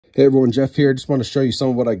Hey everyone, Jeff here. Just want to show you some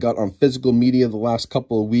of what I got on physical media the last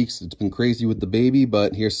couple of weeks. It's been crazy with the baby,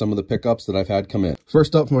 but here's some of the pickups that I've had come in.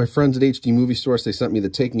 First up, from my friends at HD Movie Source, they sent me The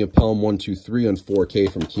Taking of Pelham 123 on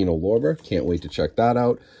 4K from Kino Lorber. Can't wait to check that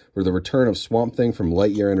out. For the return of Swamp Thing from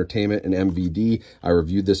Lightyear Entertainment and MVD, I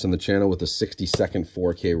reviewed this on the channel with a 60-second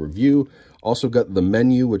 4K review. Also got The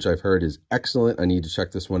Menu, which I've heard is excellent. I need to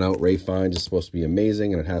check this one out. Ray Fiennes is supposed to be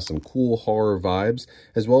amazing, and it has some cool horror vibes,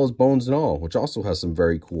 as well as Bones and All, which also has some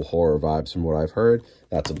very cool horror vibes from what I've heard.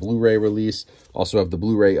 That's a Blu-ray release. Also have the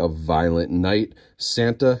Blu-ray of Violent Night,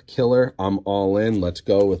 Santa Killer, I'm All In, Let's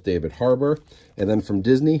Go with David Harbour. And then from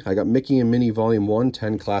Disney, I got Mickey and Minnie Volume 1,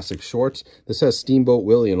 10 Classic Shorts. This has Steamboat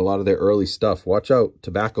Willie and a lot of their early stuff. Watch out,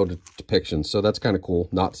 tobacco depictions. So that's kind of cool,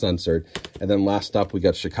 not censored. And then last up, we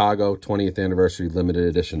got Chicago, 20th Anniversary Limited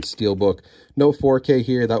Edition Steelbook. No 4K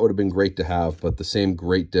here, that would have been great to have, but the same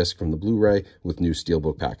great disc from the Blu-ray with new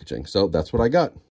Steelbook packaging. So that's what I got.